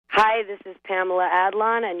Hi, this is Pamela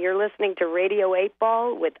Adlon, and you're listening to Radio 8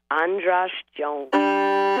 Ball with Andras Jones.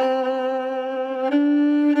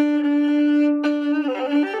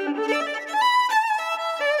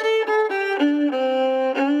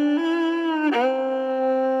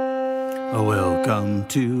 Welcome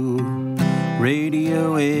to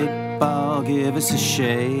Radio 8 Ball, give us a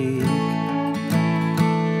shake.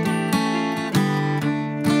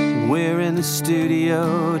 We're in the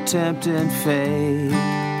studio, tempting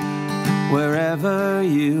fate. Wherever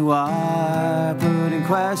you are, putting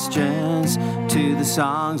questions to the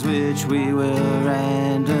songs which we will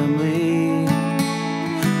randomly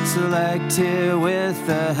select here with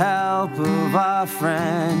the help of our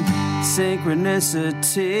friend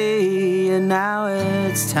Synchronicity. And now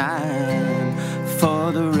it's time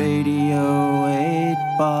for the Radio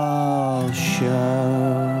 8 Ball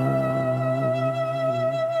Show.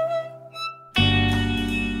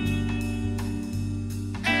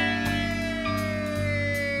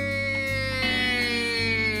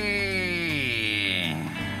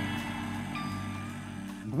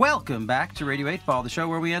 Welcome back to Radio 8 Ball, the show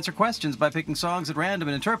where we answer questions by picking songs at random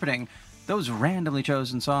and interpreting those randomly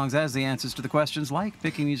chosen songs as the answers to the questions, like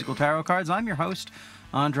picking musical tarot cards. I'm your host,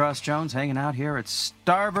 Andras Jones, hanging out here at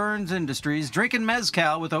Starburns Industries, drinking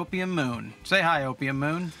mezcal with Opium Moon. Say hi, Opium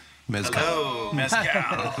Moon. Mezcal. Hello,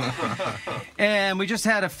 mezcal. And we just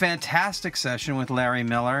had a fantastic session with Larry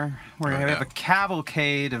Miller, where we have a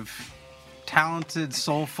cavalcade of talented,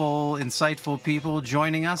 soulful, insightful people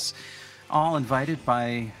joining us, all invited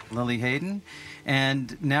by Lily Hayden.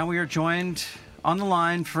 And now we are joined on the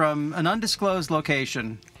line from an undisclosed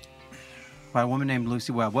location by a woman named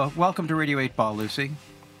Lucy Webb. Well, welcome to Radio 8 Ball, Lucy.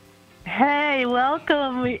 Hey,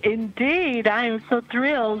 welcome indeed. I am so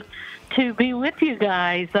thrilled to be with you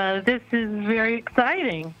guys. This is very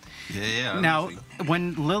exciting. Yeah. Now,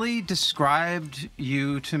 when Lily described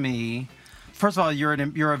you to me, first of all,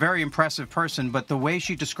 you're a very impressive person, but the way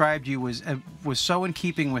she described you was so in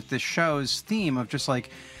keeping with this show's theme of just like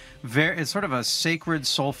it's sort of a sacred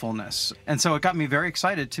soulfulness, and so it got me very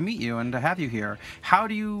excited to meet you and to have you here. How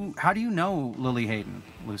do you know Lily Hayden,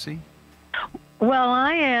 Lucy? Well,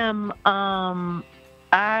 I am.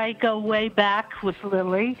 I go way back with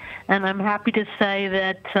Lily, and I'm happy to say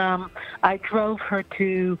that I drove her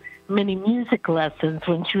to many music lessons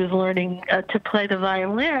when she was learning to play the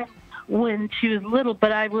violin when she was little,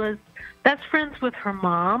 but I was best friends with her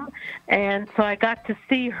mom, and so I got to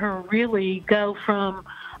see her really go from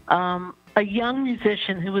a young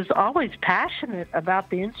musician who was always passionate about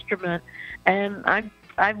the instrument, and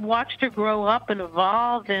I've watched her grow up and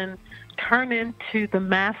evolve and turn into the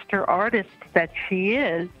master artist that she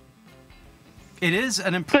is. It is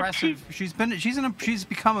an impressive. She's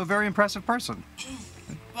become a very impressive person.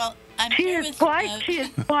 Well, she is quite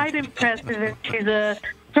impressive, and she's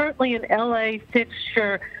certainly an LA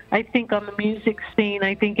fixture, I think, on the music scene.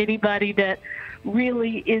 I think anybody that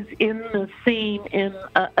really is in the scene in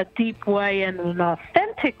a deep way and an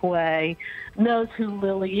authentic way knows who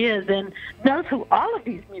Lily is and knows who all of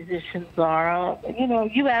these musicians are.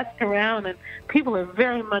 You ask around and people are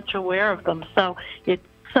very much aware of them. So it's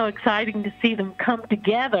so exciting to see them come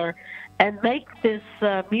together and make this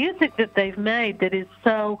music that they've made that is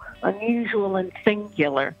so unusual and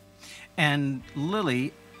singular. And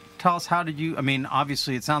Lily, tell us, how did you,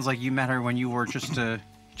 obviously it sounds like you met her when you were just a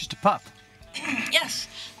pup. Yes,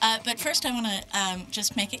 but first I want to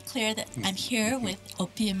just make it clear that I'm here with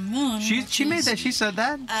Opium Moon. She made that. She said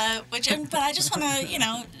that. But I just want to,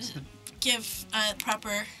 give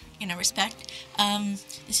proper, respect.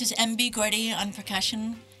 This is M.B. Gordy on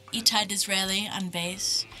percussion, Itai Disraeli on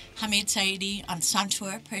bass, Hamid Saidi on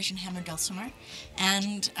santur, Persian hammer dulcimer,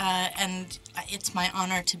 and it's my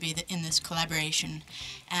honor to be in this collaboration.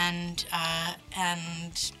 And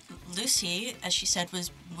Lucy, as she said,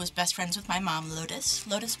 was best friends with my mom, Lotus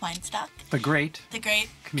Weinstock, the great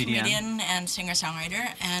comedian and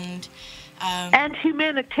singer-songwriter, and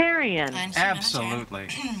humanitarian. Absolutely.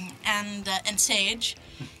 and sage,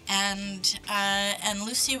 and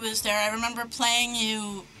Lucy was there. I remember playing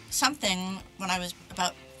you something when I was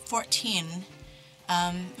about 14.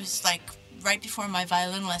 It was like right before my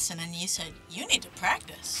violin lesson, and you said, "You need to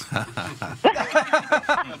practice. You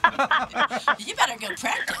better go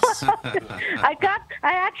practice." I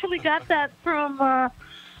actually got that from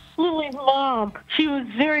Lily's mom. She was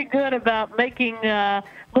very good about making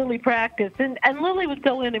Lily practice, and Lily would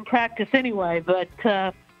go in and practice anyway, but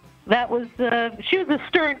she was a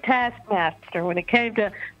stern taskmaster when it came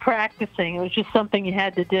to practicing. It was just something you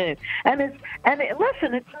had to do.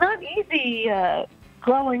 Listen, it's not easy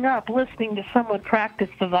growing up listening to someone practice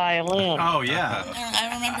the violin. Oh, yeah.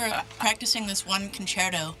 I remember practicing this one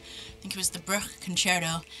concerto. I think it was the Bruch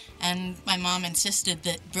concerto, and my mom insisted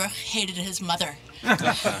that Bruch hated his mother.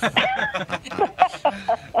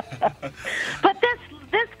 But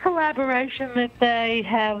this collaboration that they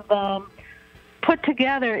have put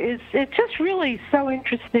together it's just really so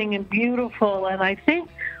interesting and beautiful. And I think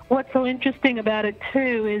what's so interesting about it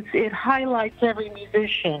too is it highlights every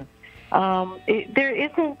musician. There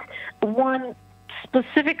isn't one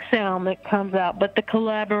specific sound that comes out, but the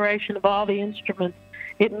collaboration of all the instruments,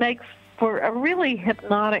 it makes for a really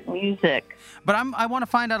hypnotic music. But I want to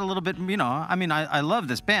find out a little bit, I mean, I love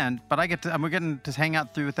this band, but we're getting to hang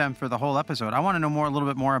out with them for the whole episode. I want to know a little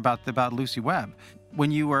bit more about Lucy Webb.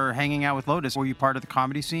 When you were hanging out with Lotus, were you part of the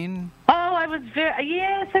comedy scene? Oh, I was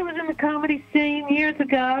in the comedy scene years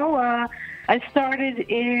ago. I started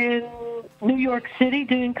in New York City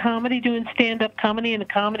doing stand-up comedy in a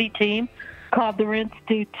comedy team called The Rinse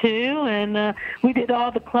Do Too, and we did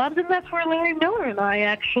all the clubs, and that's where Larry Miller and I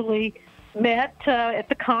actually met at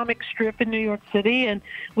the comic strip in New York City, and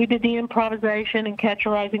we did the improvisation and Catch a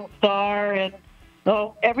Rising Star, and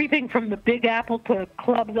everything from the Big Apple to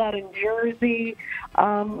clubs out in Jersey.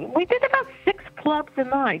 We did about 6 clubs a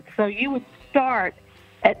night, so you would start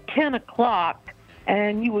at 10 o'clock,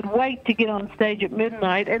 and you would wait to get on stage at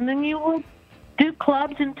midnight, and then you would do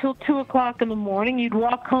clubs until 2 o'clock in the morning. You'd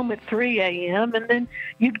walk home at 3 a.m., and then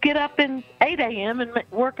you'd get up at 8 a.m. and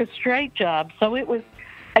work a straight job. So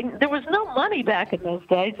there was no money back in those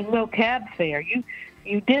days and no cab fare.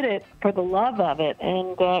 You did it for the love of it,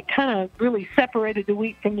 and kind of really separated the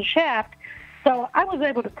wheat from the chaff. So I was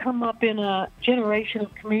able to come up in a generation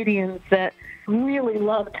of comedians that really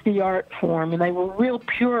loved the art form, and they were real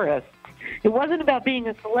purists. It wasn't about being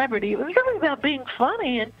a celebrity. It was really about being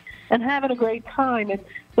funny and having a great time. And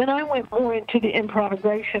then I went more into the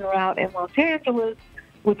improvisation route in Los Angeles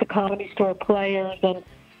with the Comedy Store Players, and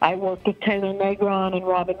I worked with Taylor Negron and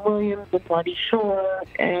Robin Williams and Marty Short,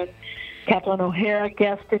 and Kathleen O'Hara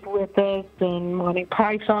guested with us, and Monty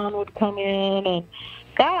Python would come in, and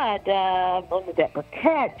Bernadette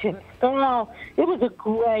Burkett, Jim Stahl. It was a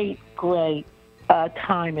great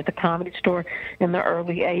time at the Comedy Store in the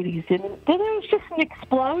early 80s, and then it was just an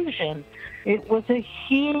explosion. It was a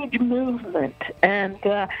huge movement, and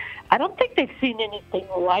I don't think they've seen anything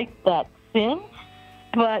like that since,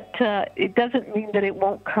 but it doesn't mean that it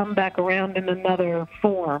won't come back around in another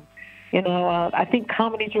form. I think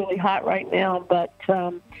comedy's really hot right now, but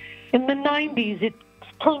in the 90s, it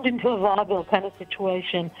turned into a vaudeville kind of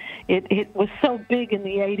situation. It was so big in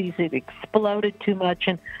the 80s, it exploded too much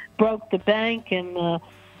and broke the bank in the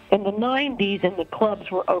 90s, and the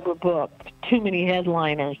clubs were overbooked, too many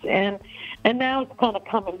headliners, and now it's kind of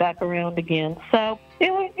coming back around again. So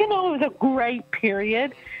it was a great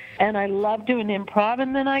period, and I loved doing improv,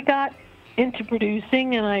 and then I got into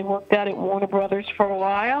producing, and I worked out at Warner Brothers for a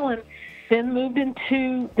while, and then moved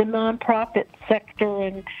into the nonprofit sector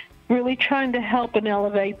and really trying to help and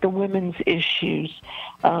elevate the women's issues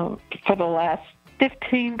for the last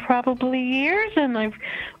 15 probably years. And I've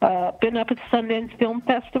been up at Sundance Film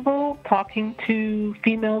Festival talking to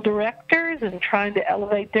female directors and trying to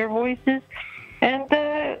elevate their voices. And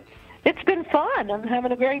it's been fun. I'm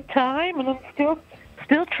having a great time, and I'm still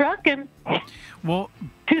trucking. Well,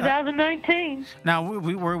 2019. Now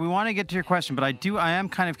we want to get to your question, but I am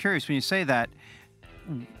kind of curious when you say that.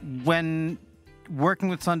 When working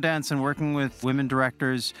with Sundance and working with women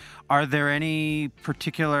directors, are there any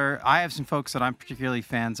particular? I have some folks that I'm particularly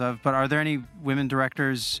fans of, but are there any women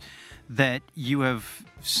directors that you have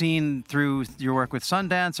seen through your work with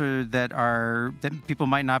Sundance, or that people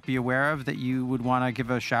might not be aware of, that you would want to give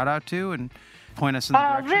a shout out to and point us in the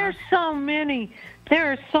direction? There's so many.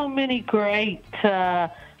 There are so many great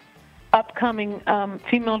upcoming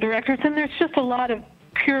female directors, and there's just a lot of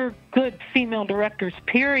pure good female directors,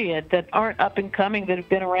 period, that aren't up and coming, that have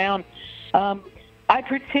been around. I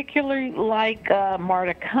particularly like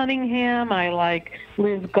Marta Cunningham. I like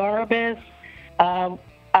Liz Garbus.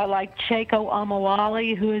 I like Cheiko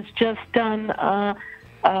Amawali, who has just done a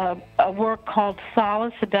work called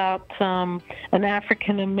Solace about an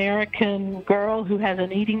African-American girl who has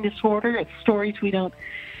an eating disorder. It's stories we don't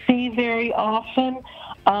see very often.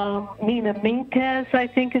 Nina Minquez, I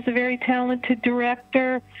think, is a very talented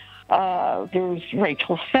director. There's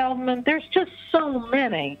Rachel Feldman. There's just so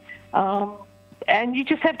many. And you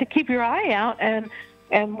just have to keep your eye out and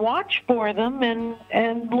watch for them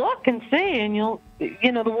and look and see, and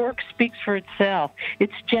the work speaks for itself.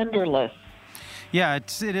 It's genderless. Yeah,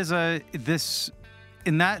 it's one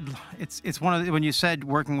of the, when you said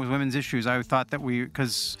working with women's issues, I thought that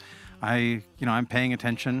because I'm paying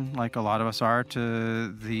attention, like a lot of us are,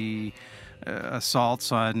 to the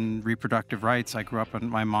assaults on reproductive rights. I grew up, and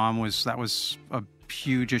my mom that was a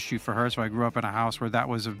huge issue for her. So I grew up in a house where that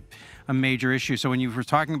was a major issue. So when you were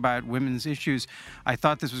talking about women's issues, I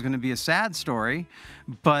thought this was going to be a sad story,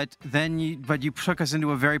 but you took us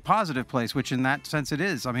into a very positive place, which in that sense it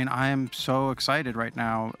is. I mean, I am so excited right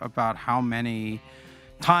now about how many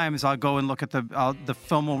times I'll go and look at the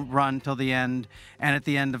film will run till the end, and at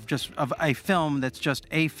the end of a film that's just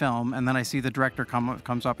a film, and then I see the director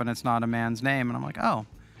comes up and it's not a man's name, and I'm like, oh,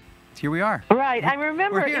 here we are. Right. I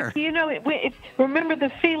remember, remember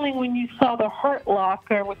the feeling when you saw The Hurt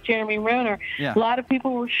Locker with Jeremy Renner. Yeah. A lot of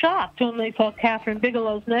people were shocked when they saw Catherine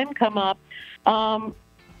Bigelow's name come up. But,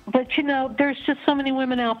 there's just so many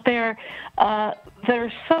women out there that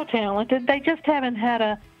are so talented. They just haven't had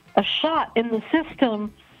a shot in the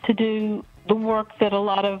system to do the work that a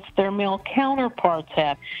lot of their male counterparts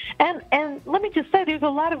have. And let me just say, there's a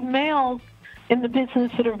lot of males in the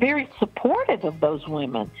business that are very supportive of those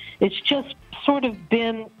women. It's just sort of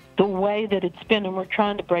been the way that it's been, and we're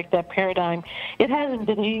trying to break that paradigm. It hasn't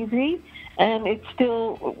been easy, and it's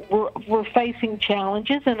still, we're facing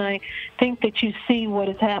challenges, and I think that you see what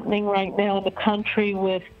is happening right now in the country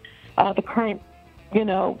with the current,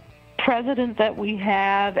 president that we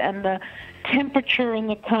have and the temperature in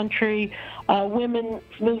the country. Women's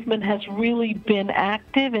movement has really been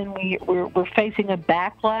active, and we're facing a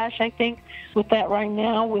backlash, I think, with that right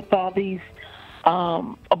now, with all these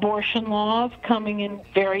abortion laws coming in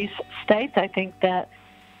various states. I think that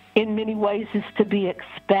in many ways is to be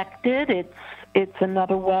expected. It's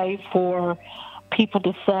another way for people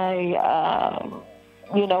to say,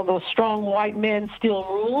 the strong white man still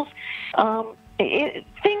rules.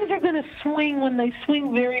 Things are going to swing. When they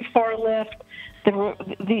swing very far left,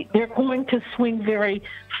 they're going to swing very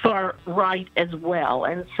far right as well.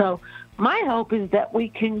 And so my hope is that we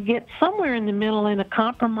can get somewhere in the middle in a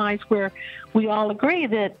compromise where we all agree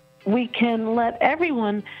that we can let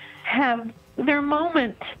everyone have their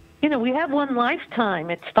moment. We have one lifetime.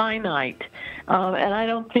 It's finite. And I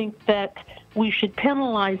don't think that we should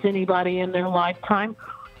penalize anybody in their lifetime.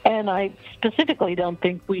 And I specifically don't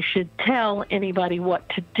think we should tell anybody what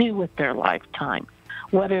to do with their lifetime,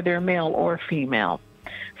 whether they're male or female.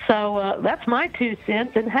 So that's my 2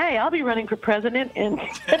 cents. And, hey, I'll be running for president.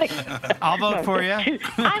 I'll vote for you.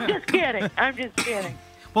 I'm just kidding.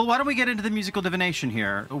 Well, why don't we get into the musical divination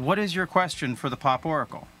here? What is your question for the Pop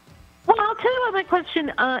Oracle? Well, I'll tell you what my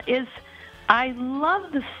question is. I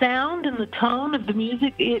love the sound and the tone of the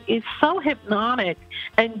music. It is so hypnotic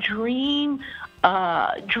and dreamlike.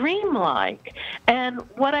 And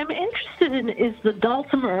what I'm interested in is the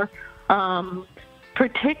dulcimer,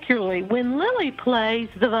 particularly when Lily plays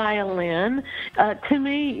the violin. To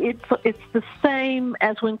me, it's the same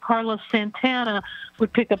as when Carlos Santana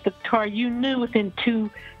would pick up the guitar. You knew within two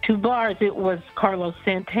bars it was Carlos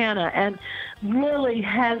Santana. And Lily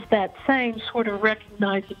has that same sort of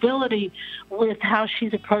recognizability with how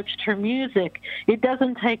she's approached her music. It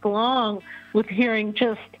doesn't take long with hearing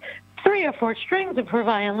just 3 or 4 strings of her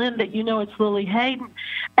violin that it's Lily Hayden.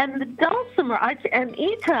 And the dulcimer, and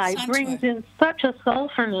Itai brings in such a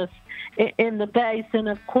sulfurness in the bass. And,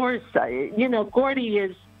 of course, Gordy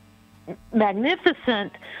is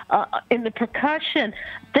magnificent in the percussion.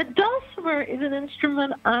 The dulcimer is an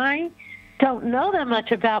instrument I don't know that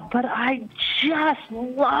much about, but I just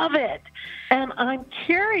love it. And I'm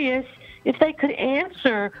curious if they could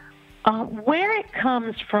answer where it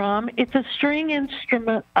comes from. It's a string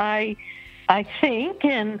instrument, I think,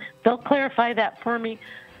 and they'll clarify that for me.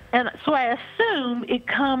 And so I assume it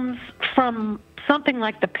comes from something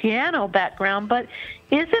like the piano background, but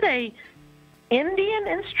is it a Indian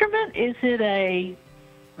instrument? Is it a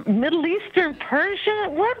Middle Eastern,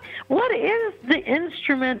 Persian? What is the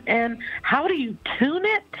instrument, and how do you tune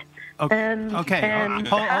it? Okay.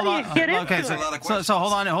 Hold on. So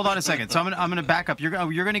hold on a second. So I'm gonna back up. You're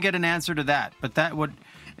gonna get an answer to that. But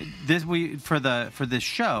for this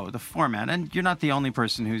show, the format, and you're not the only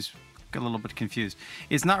person who's a little bit confused.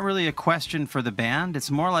 It's not really a question for the band. It's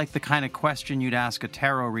more like the kind of question you'd ask a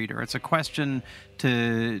tarot reader. It's a question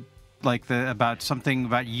about something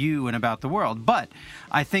about you and about the world. But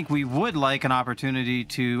I think we would like an opportunity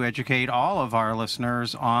to educate all of our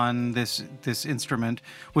listeners on this instrument,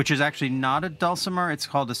 which is actually not a dulcimer. It's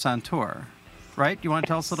called a santur, right? You want to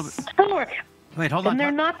tell us a little bit? Sure. Wait, hold on. And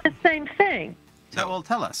they're not the same thing. So, well,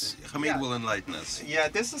 tell us. Hamid will enlighten us. Yeah,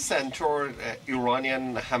 this is santur,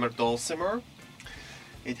 Iranian hammer dulcimer.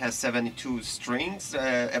 It has 72 strings.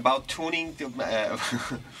 About tuning the...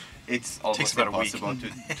 It's almost impossible to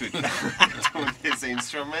tune this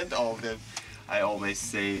instrument. I always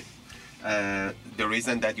say The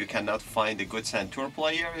reason that you cannot find a good Santur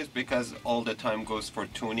player is because all the time goes for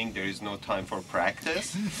tuning. There is no time for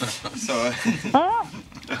practice. So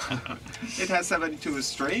it has 72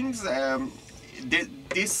 strings.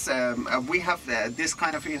 We have this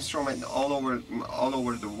kind of instrument all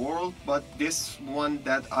over the world, but this one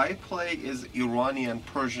that I play is Iranian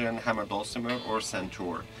Persian hammer dulcimer or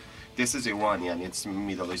Santur. This is Iranian. It's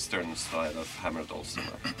Middle Eastern style of hammer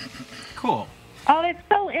dulcimer. Cool. Oh, it's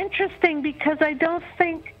so interesting because I don't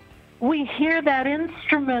think we hear that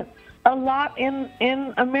instrument a lot in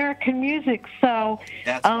American music. So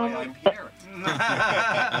that's why I'm here.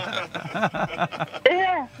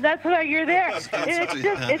 Yeah, that's why you're there.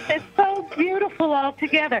 It's so beautiful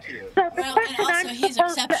altogether. So the question I'm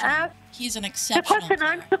supposed to ask. He's an exceptional. The question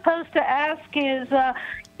I'm supposed to ask is,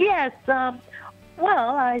 yes.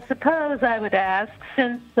 Well, I suppose I would ask,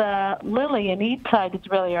 since Lily and E-Tide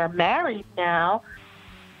really are married now,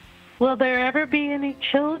 will there ever be any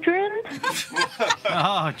children?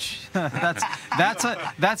 Oh,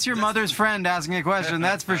 that's your mother's friend asking a question.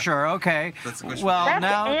 That's for sure. Okay. Well, that's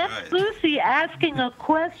now Aunt Lucy asking a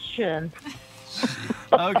question.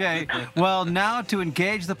 Okay. Well, now to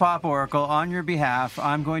engage the Pop Oracle on your behalf,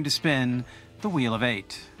 I'm going to spin the Wheel of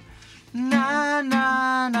 8. Na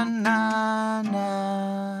na na na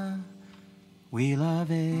na. Wheel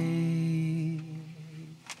of 8.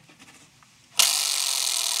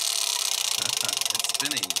 It's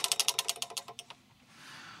spinning.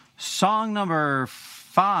 Song number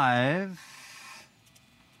 5,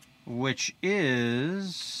 which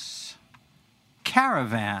is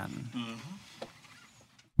Caravan. Mm-hmm.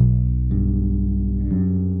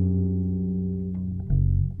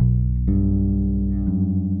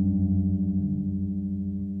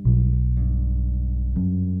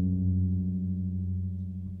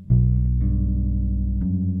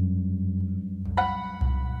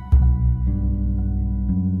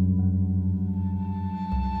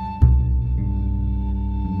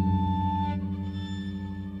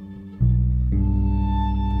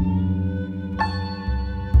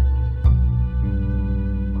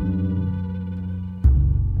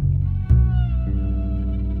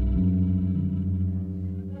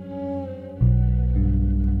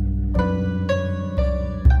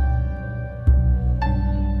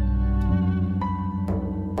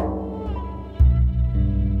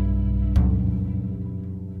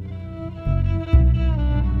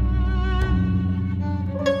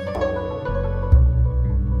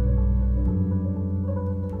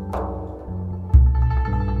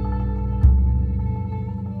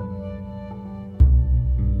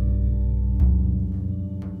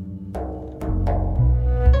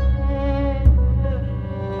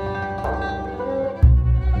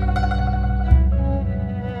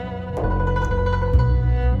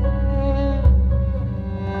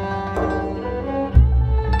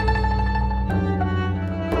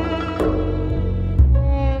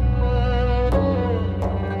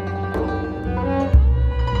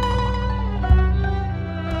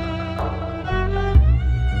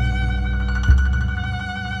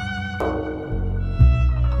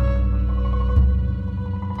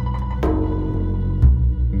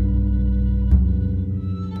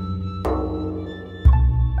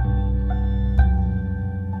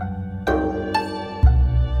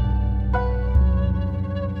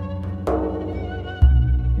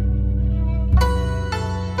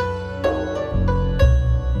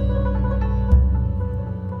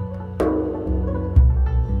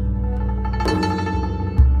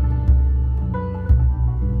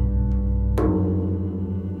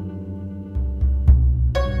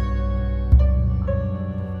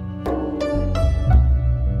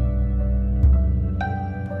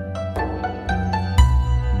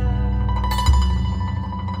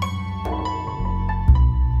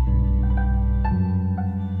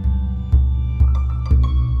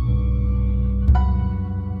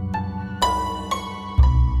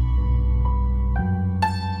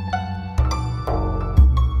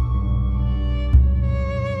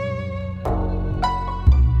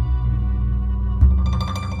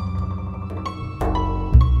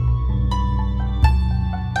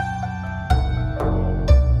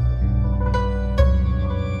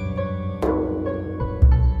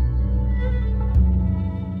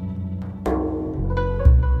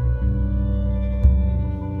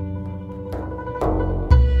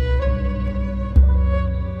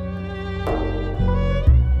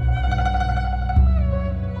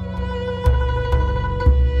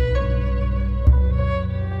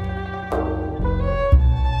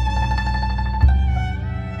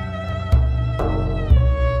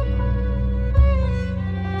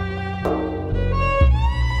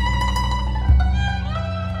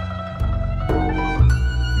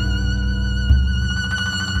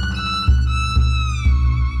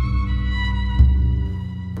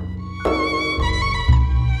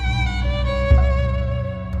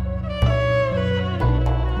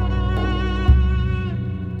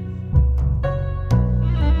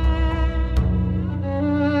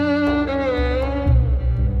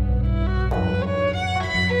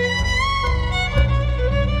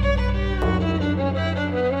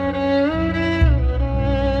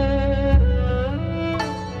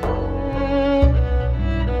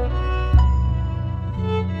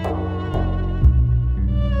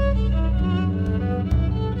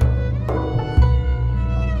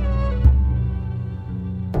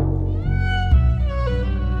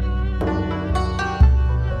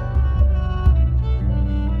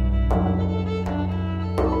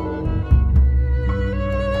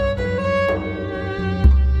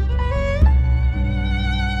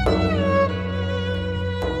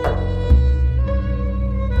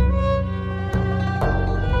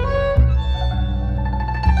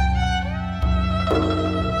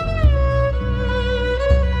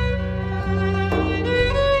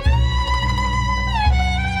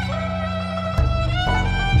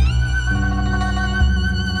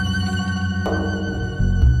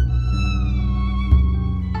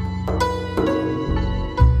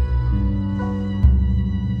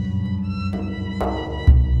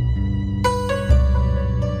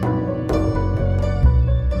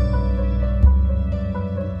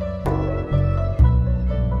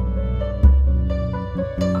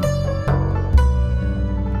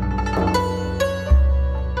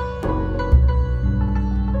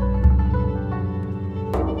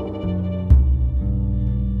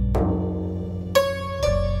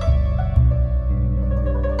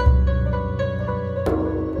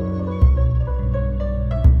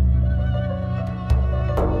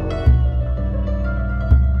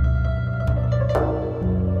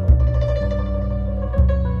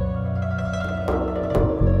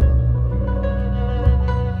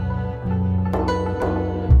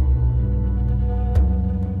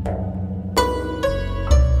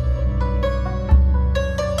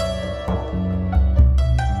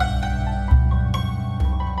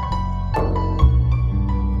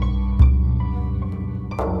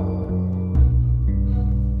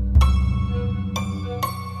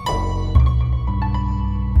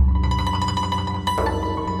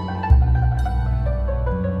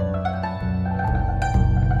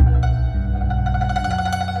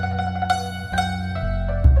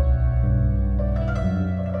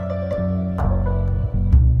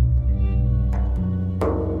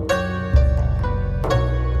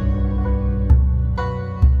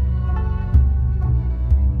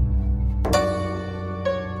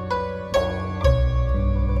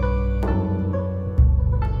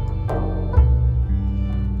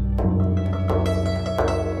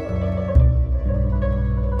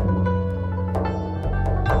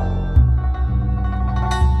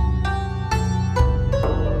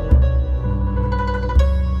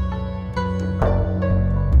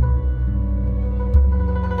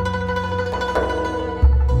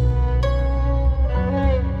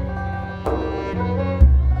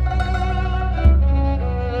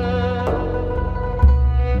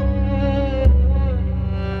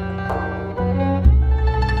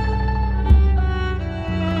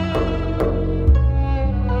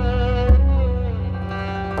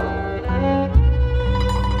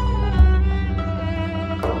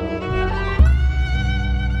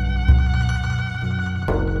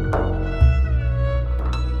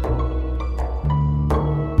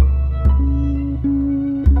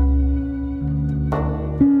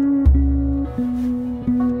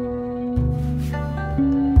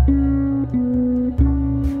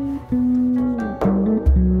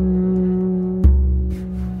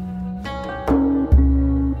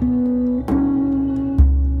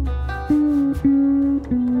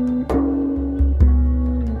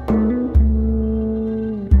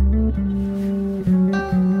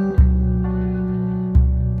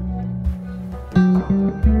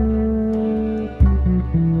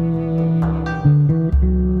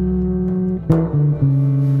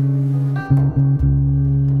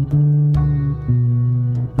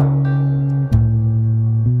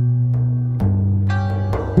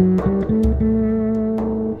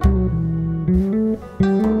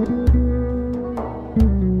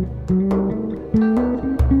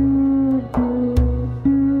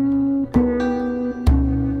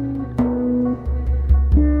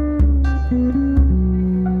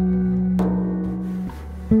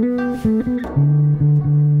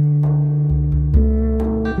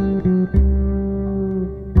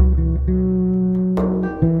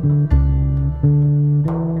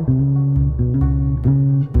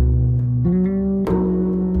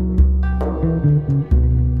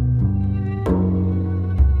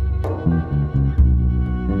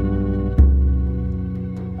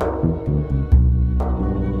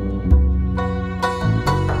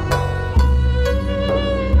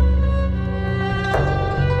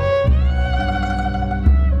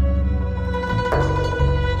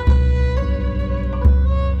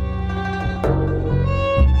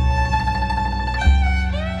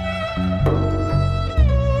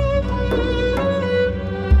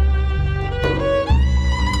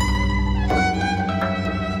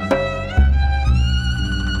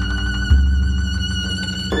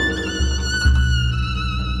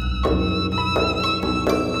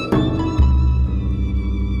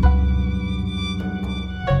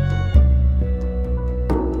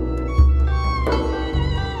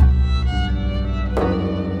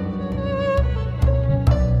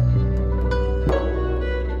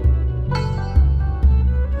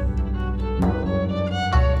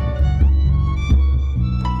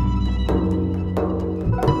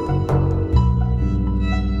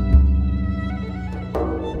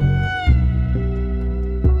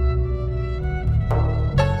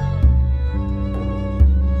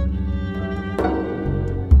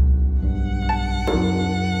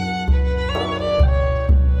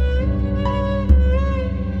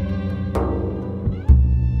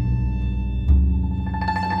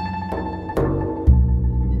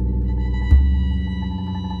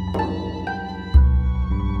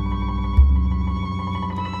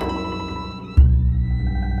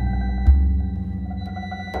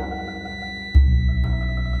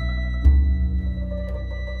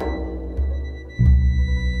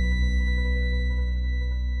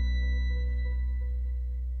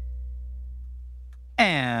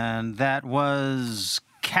 And that was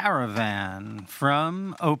Caravan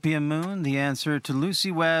from Opium Moon, the answer to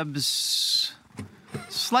Lucy Webb's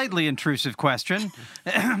slightly intrusive question.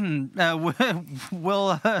 Will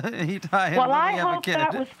Itai Well, I have a hope kid?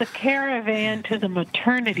 that was the caravan to the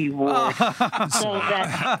maternity ward. So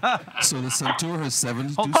the Centaur has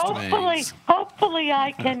 72 strains. Hopefully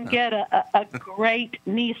I can get a great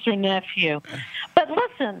niece or nephew. But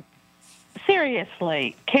listen,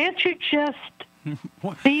 seriously, can't you just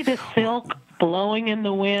see the silk blowing in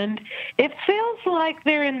the wind? It feels like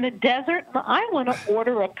they're in the desert, and I want to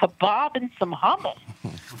order a kebab and some hummus.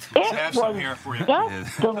 It was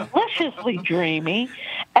just deliciously dreamy,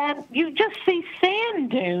 and you just see sand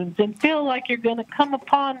dunes and feel like you're going to come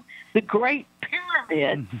upon the Great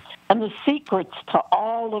Pyramid and the secrets to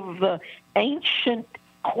all of the ancient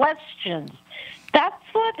questions. That's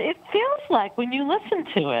what it feels like when you listen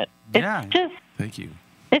to it. Yeah. It's just, Thank you.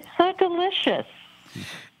 it's so delicious.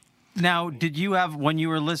 Now, did you have, when you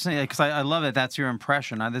were listening, because I love it, that's your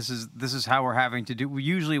impression. This is how we're having to do.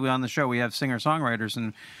 Usually on the show we have singer-songwriters,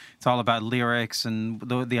 and it's all about lyrics and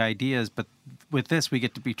the ideas, but with this we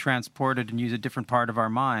get to be transported and use a different part of our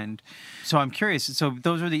mind. So I'm curious, so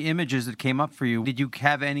those are the images that came up for you. Did you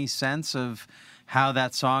have any sense of how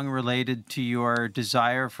that song related to your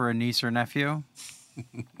desire for a niece or nephew?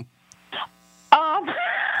 Well,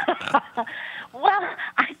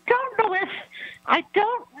 I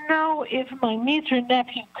don't know if my niece or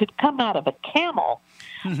nephew could come out of a camel.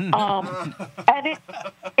 And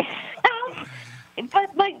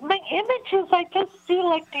but my images, I just see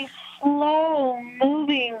like these slow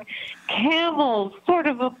moving camels sort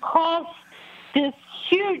of across this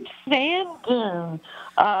huge sand dune.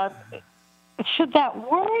 Should that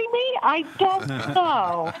worry me? I don't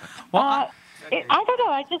know. I don't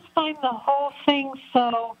know. I just find the whole thing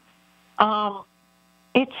so.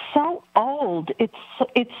 It's so old.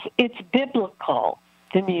 It's biblical.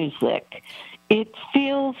 The music. It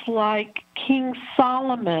feels like King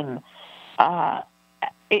Solomon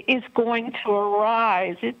is going to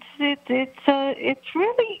arise. It's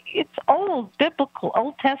old, biblical,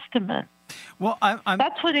 Old Testament. Well,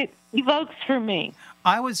 that's what it evokes for me.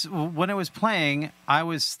 When I was playing, I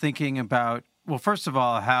was thinking about, well, first of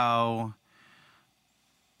all, how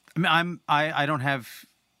I don't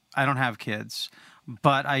have kids,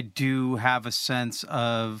 but I do have a sense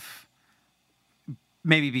of,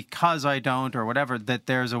 maybe because I don't or whatever, that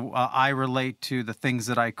there's I relate to the things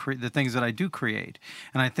that the things that I do create,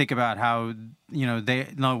 and I think about how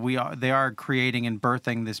they are creating and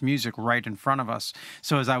birthing this music right in front of us.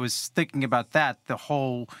 So as I was thinking about that,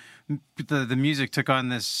 the music took on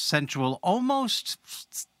this sensual, almost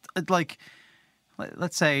like,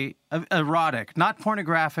 let's say, erotic, not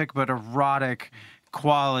pornographic, but erotic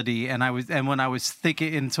quality. And when I was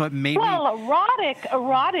thinking, and so it made me. Well,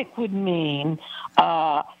 erotic would mean,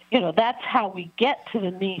 that's how we get to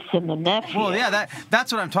the niece and the nephew. Well, yeah,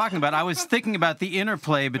 that's what I'm talking about. I was thinking about the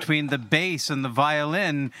interplay between the bass and the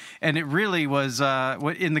violin, and it really was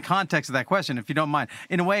in the context of that question, if you don't mind.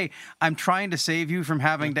 In a way, I'm trying to save you from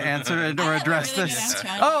having to answer it or address this.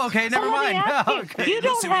 Oh, okay, never mind. Okay. You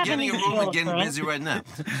don't have any a room and getting busy right now.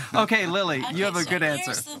 Okay, Lily, you have a good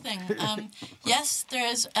answer. Here's the thing. Yes, there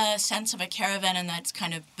is a sense of a caravan in that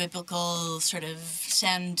kind of biblical sort of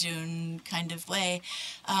sand dune kind of way.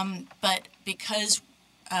 But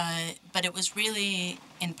it was really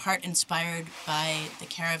in part inspired by the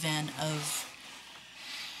caravan of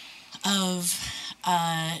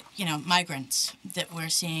migrants that we're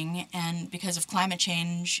seeing, and because of climate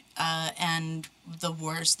change and the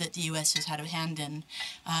wars that the U.S. has had a hand in,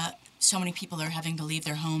 so many people are having to leave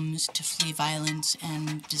their homes to flee violence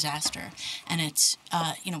and disaster, and it's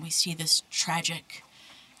we see this tragic.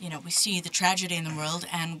 We see the tragedy in the world,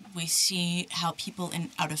 and we see how people,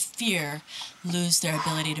 out of fear, lose their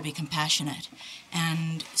ability to be compassionate.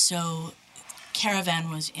 And so Caravan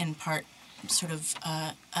was in part sort of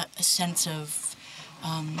a sense of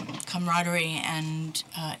camaraderie and,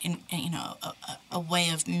 a way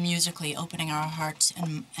of musically opening our hearts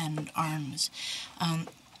and arms.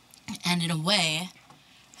 And in a way,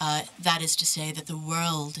 that is to say that the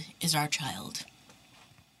world is our child.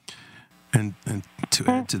 And to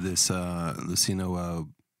add to this, Lucino,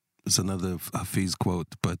 it's another Hafiz quote,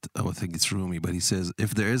 but I think it's Rumi, but he says,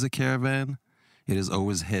 if there is a caravan, it is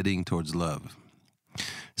always heading towards love.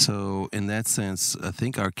 So in that sense, I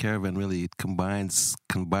think our caravan really combines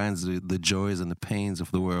the joys and the pains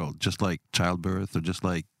of the world, just like childbirth, or just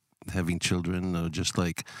like having children, or just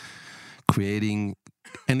like creating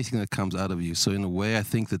anything that comes out of you. So in a way, I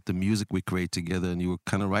think that the music we create together, and you were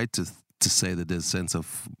kind of right to to say that there's a sense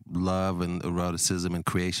of love and eroticism and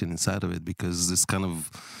creation inside of it, because it's kind of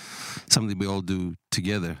something we all do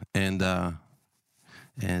together. And I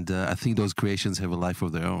think those creations have a life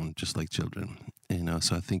of their own, just like children.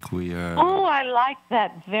 So I think we are... Oh, I like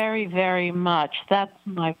that very, very much. That's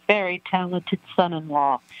my very talented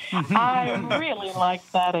son-in-law. I really like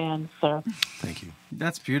that answer. Thank you.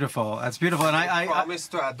 That's beautiful. That's beautiful. And I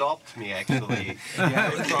promised to adopt me, actually. I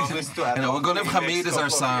promised to adopt we're going to have Hamid as our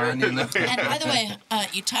son. And by the way,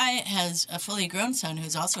 Itai has a fully grown son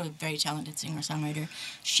who's also a very talented singer-songwriter,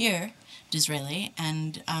 Shir Disraeli,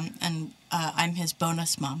 and I'm his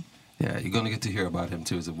bonus mom. Yeah, you're going to get to hear about him,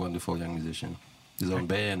 too. He's a wonderful young musician. His own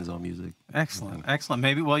band, his own music. Excellent, excellent.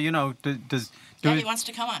 Maybe, well, he wants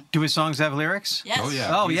to come on. Do his songs have lyrics? Yes. Oh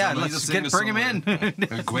yeah. Oh yeah. Let's bring him in.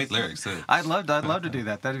 They're great lyrics too. I'd love to do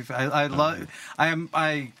that.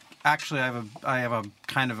 I have a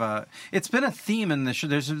kind of a. It's been a theme in this show.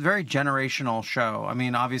 There's a very generational show. I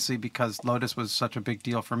mean, obviously because Lotus was such a big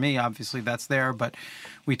deal for me. Obviously that's there, but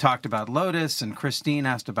we talked about Lotus, and Christine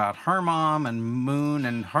asked about her mom, and Moon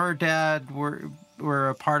and her dad were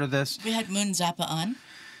a part of this. We had Moon Zappa on.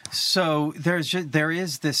 So there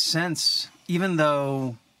is this sense, even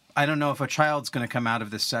though I don't know if a child's going to come out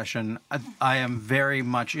of this session, I am very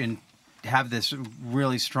much have this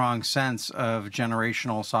really strong sense of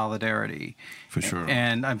generational solidarity. For sure.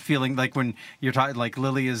 And I'm feeling like when you're talking, like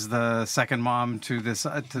Lily is the second mom to this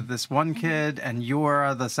one kid, and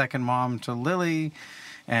you're the second mom to Lily,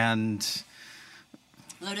 and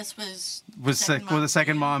Lotus was the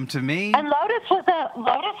second mom to me. And Lotus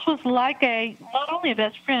was like not only a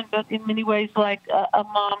best friend, but in many ways like a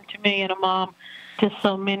mom to me and a mom to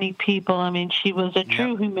so many people. I mean, she was a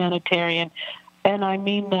true humanitarian, and I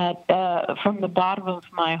mean that from the bottom of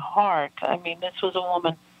my heart. I mean, this was a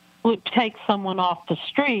woman who would take someone off the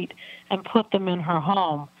street and put them in her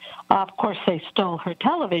home. Of course, they stole her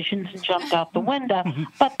televisions and jumped out the window,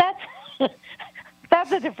 but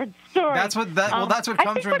that's a different story. That's what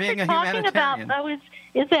comes from being a humanitarian. What you're talking about, though,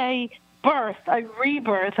 is a birth, a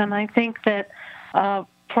rebirth, and I think that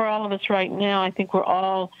for all of us right now, I think we're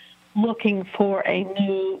all looking for a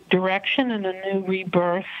new direction and a new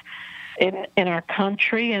rebirth in our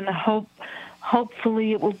country, and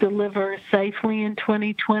hopefully it will deliver safely in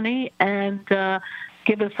 2020 and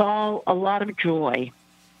give us all a lot of joy.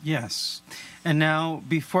 Yes. And now,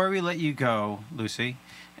 before we let you go, Lucy,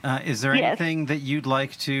 is there anything that you'd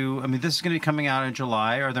like to... I mean, this is going to be coming out in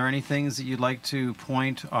July. Are there any things that you'd like to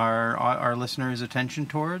point our listeners' attention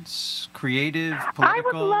towards? Creative, political? I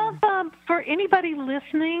would love for anybody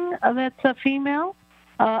listening that's a female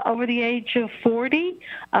over the age of 40.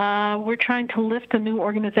 We're trying to lift a new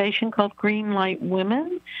organization called Greenlight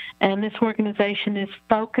Women, and this organization is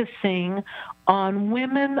focusing on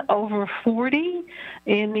women over 40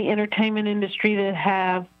 in the entertainment industry that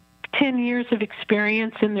have 10 years of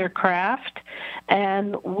experience in their craft,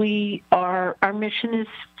 and our mission is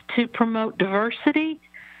to promote diversity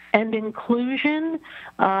and inclusion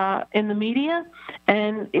in the media,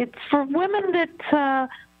 and it's for women that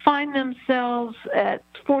find themselves at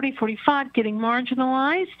 40, 45 getting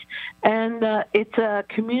marginalized, and it's a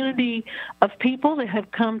community of people that have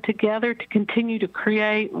come together to continue to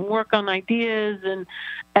create and work on ideas and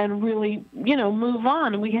really, move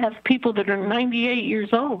on. And we have people that are 98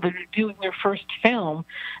 years old that are doing their first film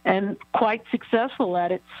and quite successful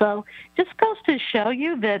at it. So it just goes to show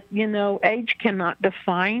you that, age cannot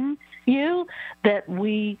define you, that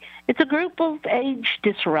it's a group of age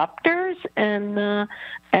disruptors and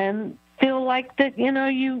feel like that,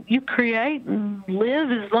 you create and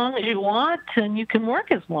live as long as you want, and you can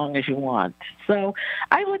work as long as you want. So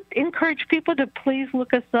I would encourage people to please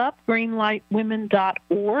look us up,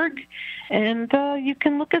 greenlightwomen.org, and you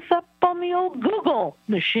can look us up on the old Google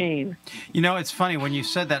machine. It's funny, when you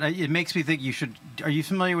said that, it makes me think are you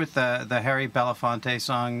familiar with the Harry Belafonte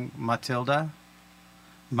song, Matilda?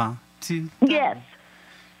 Yes.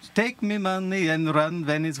 Take me money and run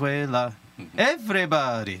Venezuela.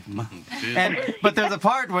 Everybody. But there's a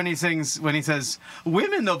part when he says,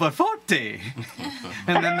 women over 40.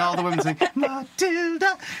 And then all the women sing,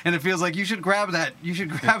 Matilda. And it feels like you should grab that. You should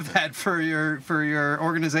grab that for your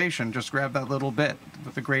organization. Just grab that little bit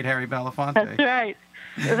with the great Harry Belafonte. That's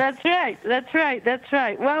right. That's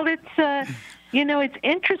right. Well, it's, it's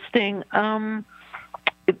interesting.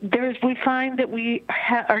 We find that we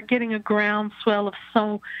are getting a groundswell of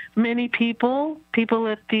so many people at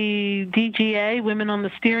the DGA, women on the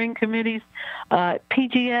steering committees,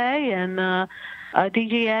 PGA and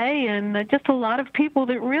DGA, and just a lot of people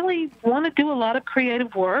that really want to do a lot of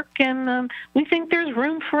creative work, and we think there's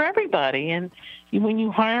room for everybody. And when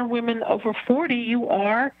you hire women over 40, you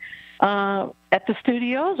are at the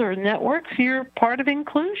studios or networks, you're part of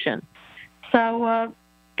inclusion. So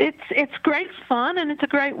it's great fun, and it's a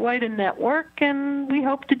great way to network, and we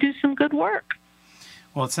hope to do some good work.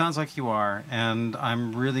 Well, it sounds like you are, and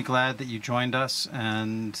I'm really glad that you joined us,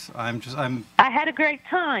 and I had a great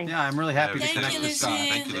time. Yeah, I'm really happy to Thank connect you, with Scott.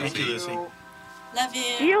 Thank you, Lucy. Love you.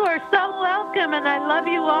 You are so welcome, and I love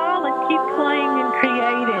you all, and keep playing and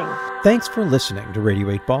creating. Thanks for listening to Radio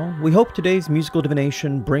 8 Ball. We hope today's musical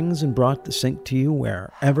divination brings and brought the sync to you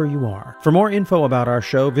wherever you are. For more info about our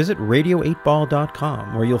show, visit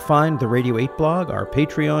radio8ball.com, where you'll find the Radio 8 blog, our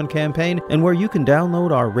Patreon campaign, and where you can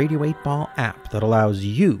download our Radio 8 Ball app that allows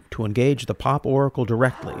you to engage the Pop Oracle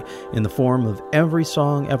directly in the form of every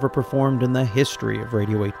song ever performed in the history of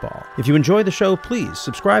Radio 8 Ball. If you enjoy the show, please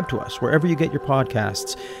subscribe to us wherever you get your podcasts.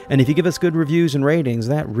 And if you give us good reviews and ratings,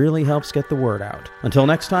 that really helps get the word out. Until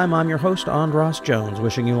next time, I'm your host, Andras Jones,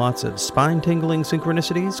 wishing you lots of spine-tingling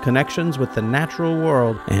synchronicities, connections with the natural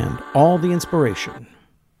world, and all the inspiration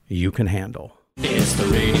you can handle. It's the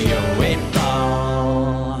Radio 8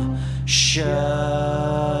 Ball Show.